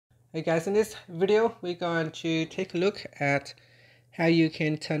Hey guys, in this video we're going to take a look at how you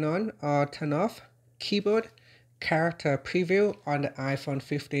can turn on or turn off keyboard character preview on the iPhone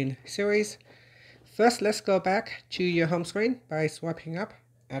 15 series. First, let's go back to your home screen by swiping up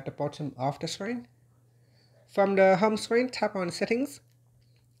at the bottom of the screen. From the home screen, tap on settings.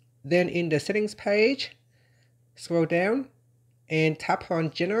 Then in the settings page, scroll down and tap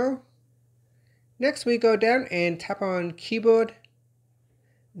on general. Next we go down and tap on keyboard.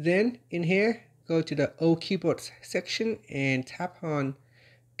 Then in here, go to the all keyboards section and tap on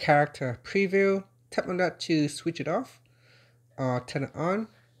character preview. Tap on that to switch it off or turn it on.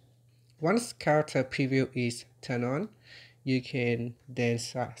 Once character preview is turned on, you can then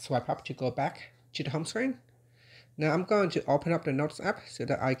swipe up to go back to the home screen. Now I'm going to open up the Notes app so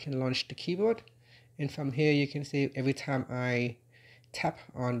that I can launch the keyboard. And from here you can see every time I tap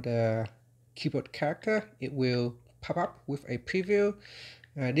on the keyboard character, it will pop up with a preview.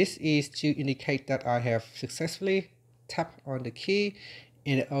 This is to indicate that I have successfully tapped on the key,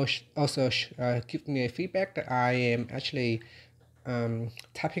 and it also gives me a feedback that I am actually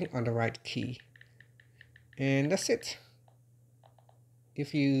tapping on the right key. And that's it.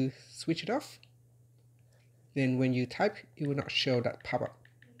 If you switch it off, then when you type, it will not show that pop-up.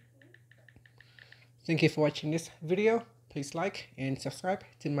 Thank you for watching this video. Please like and subscribe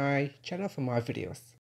to my channel for more videos.